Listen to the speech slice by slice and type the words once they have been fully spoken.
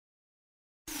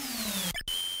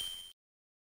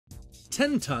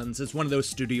10 Tons is one of those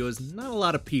studios not a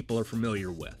lot of people are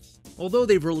familiar with. Although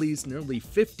they've released nearly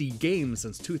 50 games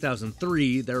since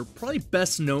 2003, they're probably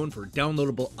best known for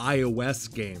downloadable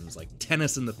iOS games like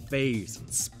Tennis in the Face and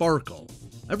Sparkle.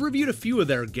 I've reviewed a few of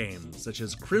their games, such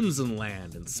as Crimson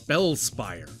Land and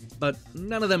Spellspire, but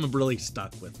none of them have really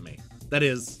stuck with me. That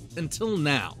is, until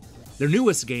now. Their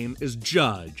newest game is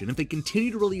Jydge, and if they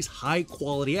continue to release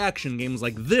high-quality action games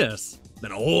like this,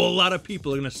 then a whole lot of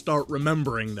people are going to start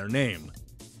remembering their name.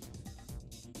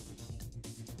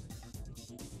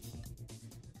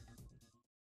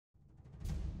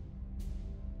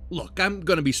 Look, I'm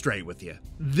gonna be straight with you.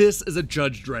 This is a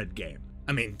Judge Dredd game.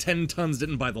 I mean, 10 Tons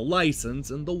didn't buy the license,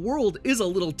 and the world is a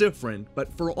little different,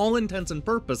 but for all intents and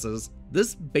purposes,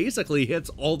 this basically hits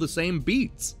all the same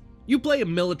beats. You play a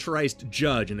militarized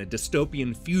judge in a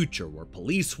dystopian future where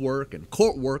police work and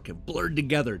court work have blurred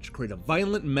together to create a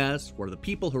violent mess where the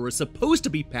people who are supposed to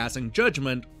be passing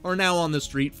judgment are now on the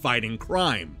street fighting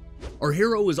crime. Our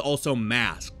hero is also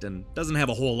masked and doesn't have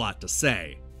a whole lot to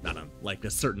say. Not unlike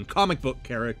a certain comic book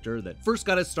character that first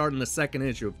got his start in the second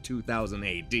issue of 2000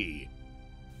 AD.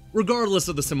 Regardless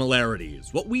of the similarities,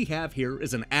 what we have here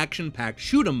is an action-packed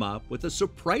shoot-'em-up with a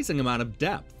surprising amount of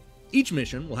depth. Each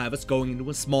mission will have us going into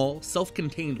a small,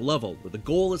 self-contained level where the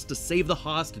goal is to save the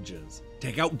hostages,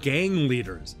 take out gang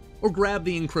leaders, or grab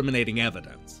the incriminating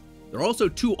evidence. There are also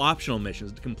 2 optional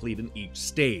missions to complete in each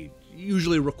stage,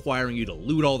 usually requiring you to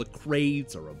loot all the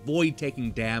crates or avoid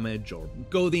taking damage or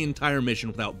go the entire mission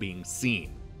without being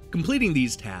seen. Completing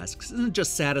these tasks isn't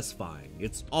just satisfying,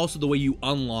 it's also the way you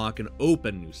unlock and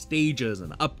open new stages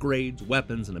and upgrades,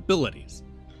 weapons, and abilities.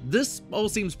 This all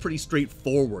seems pretty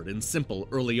straightforward and simple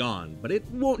early on, but it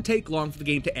won't take long for the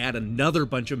game to add another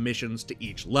bunch of missions to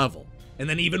each level, and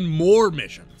then even more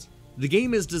missions. The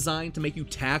game is designed to make you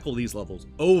tackle these levels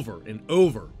over and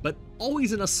over, but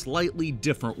always in a slightly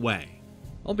different way.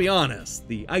 I'll be honest,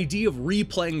 the idea of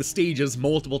replaying the stages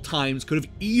multiple times could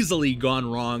have easily gone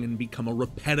wrong and become a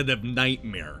repetitive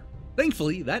nightmare.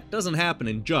 Thankfully, that doesn't happen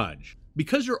in Judge.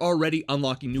 Because you're already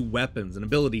unlocking new weapons and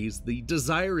abilities, the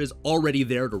desire is already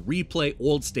there to replay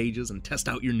old stages and test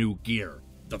out your new gear.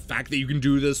 The fact that you can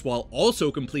do this while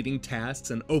also completing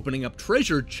tasks and opening up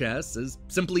treasure chests is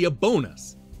simply a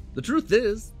bonus. The truth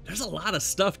is, there's a lot of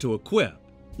stuff to equip.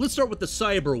 Let's start with the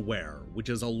cyberware, which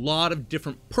is a lot of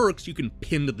different perks you can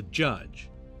pin to the judge.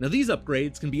 Now these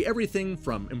upgrades can be everything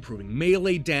from improving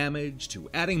melee damage to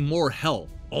adding more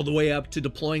health, all the way up to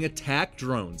deploying attack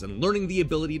drones and learning the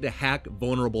ability to hack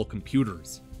vulnerable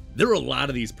computers. There are a lot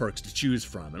of these perks to choose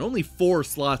from and only 4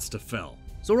 slots to fill,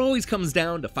 so it always comes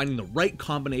down to finding the right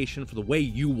combination for the way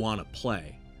you want to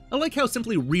play. I like how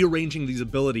simply rearranging these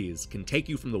abilities can take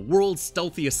you from the world's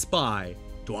stealthiest spy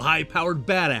to a high-powered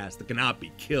badass that cannot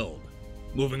be killed.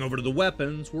 Moving over to the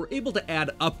weapons, we're able to add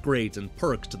upgrades and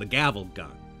perks to the gavel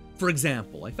gun. For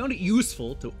example, I found it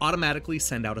useful to automatically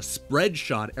send out a spread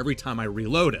shot every time I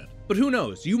reloaded. But who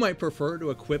knows, you might prefer to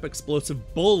equip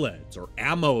explosive bullets or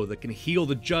ammo that can heal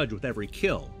the judge with every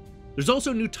kill. There's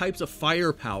also new types of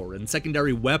firepower and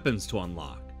secondary weapons to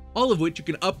unlock, all of which you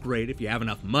can upgrade if you have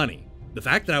enough money. The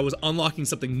fact that I was unlocking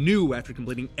something new after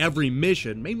completing every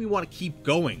mission made me want to keep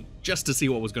going, just to see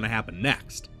what was going to happen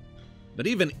next. But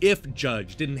even if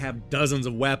Judge didn't have dozens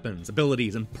of weapons,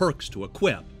 abilities, and perks to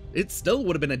equip, it still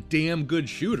would have been a damn good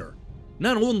shooter.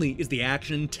 Not only is the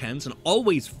action intense and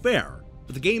always fair,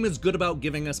 but the game is good about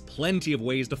giving us plenty of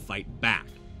ways to fight back.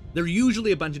 There are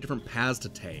usually a bunch of different paths to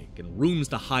take and rooms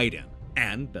to hide in,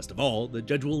 and best of all, the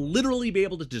judge will literally be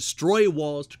able to destroy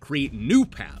walls to create new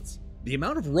paths. The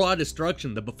amount of raw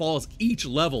destruction that befalls each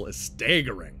level is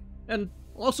staggering, and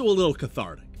also a little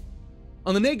cathartic.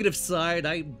 On the negative side,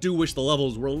 I do wish the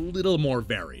levels were a little more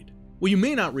varied. What you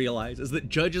may not realize is that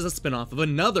Judge is a spin-off of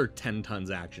another 10 Tons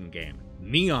action game,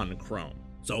 Neon Chrome,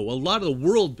 so a lot of the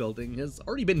world building has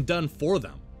already been done for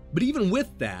them. But even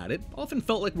with that, it often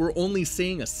felt like we're only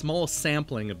seeing a small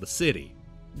sampling of the city.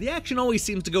 The action always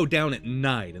seems to go down at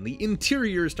night, and the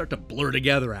interiors start to blur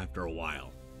together after a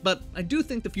while. But I do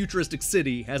think the futuristic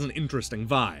city has an interesting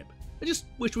vibe. I just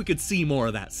wish we could see more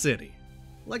of that city.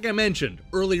 Like I mentioned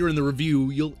earlier in the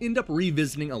review, you'll end up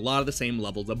revisiting a lot of the same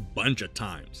levels a bunch of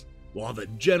times. While the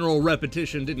general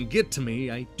repetition didn't get to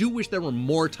me, I do wish there were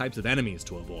more types of enemies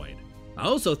to avoid. I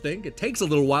also think it takes a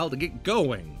little while to get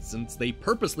going, since they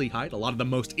purposely hide a lot of the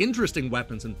most interesting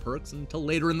weapons and perks until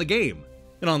later in the game.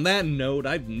 And on that note,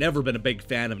 I've never been a big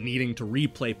fan of needing to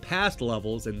replay past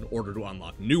levels in order to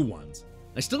unlock new ones.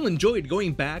 I still enjoyed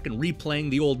going back and replaying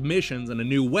the old missions in a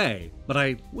new way, but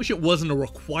I wish it wasn't a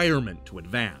requirement to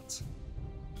advance.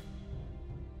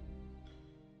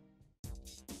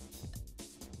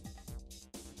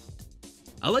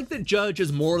 I like that Jydge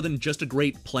is more than just a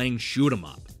great playing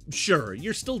shoot-'em-up. Sure,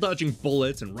 you're still dodging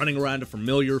bullets and running around a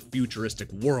familiar,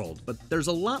 futuristic world, but there's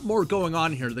a lot more going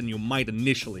on here than you might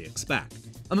initially expect.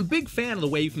 I'm a big fan of the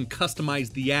way you can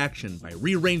customize the action by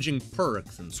rearranging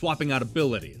perks and swapping out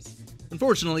abilities.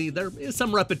 Unfortunately, there is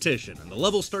some repetition, and the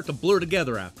levels start to blur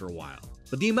together after a while,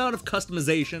 but the amount of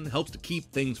customization helps to keep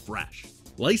things fresh.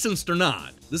 Licensed or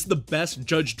not, this is the best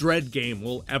Judge Dredd game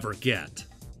we'll ever get.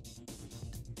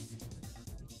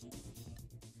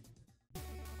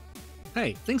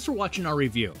 Hey, thanks for watching our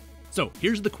review. So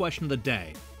here's the question of the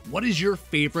day. What is your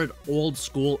favorite old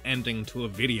school ending to a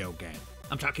video game?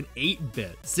 I'm talking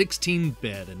 8-bit,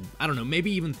 16-bit, and I don't know, maybe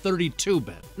even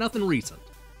 32-bit, nothing recent.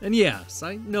 And yes,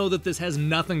 I know that this has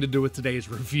nothing to do with today's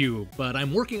review, but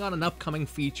I'm working on an upcoming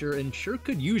feature and sure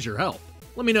could use your help.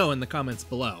 Let me know in the comments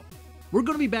below. We're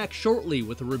going to be back shortly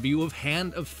with a review of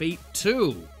Hand of Fate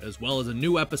 2, as well as a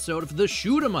new episode of the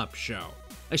Shoot 'em Up Show.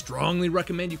 I strongly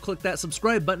recommend you click that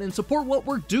subscribe button and support what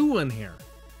we're doing here.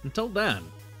 Until then,